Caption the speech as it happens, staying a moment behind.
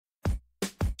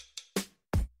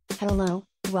Hello,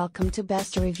 welcome to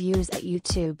Best Reviews at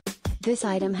YouTube. This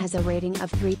item has a rating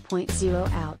of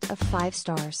 3.0 out of 5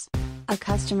 stars. A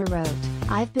customer wrote,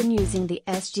 "I've been using the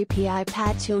SGP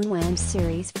iPad Leinwand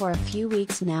Series for a few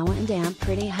weeks now and am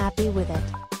pretty happy with it.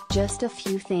 Just a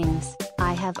few things,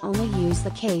 I have only used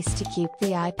the case to keep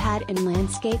the iPad in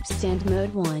landscape stand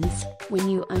mode once. When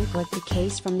you unplug the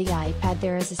case from the iPad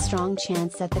there is a strong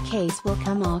chance that the case will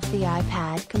come off the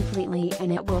iPad completely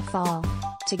and it will fall.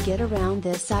 To get around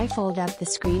this I fold up the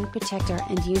screen protector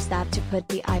and use that to put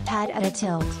the iPad at a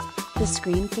tilt. The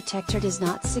screen protector does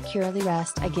not securely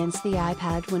rest against the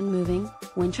iPad when moving.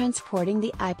 When transporting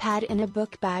the iPad in a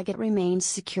book bag it remains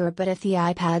secure, but if the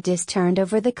iPad is turned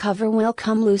over the cover will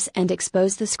come loose and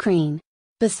expose the screen.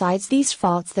 Besides these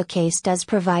faults, the case does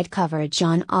provide coverage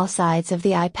on all sides of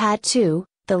the iPad too.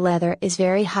 The leather is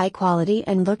very high quality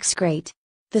and looks great.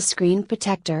 The screen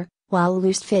protector, while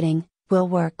loose-fitting, will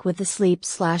work with the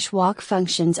sleep/walk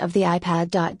functions of the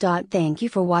iPad. Thank you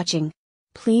for watching.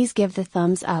 Please give the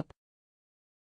thumbs up.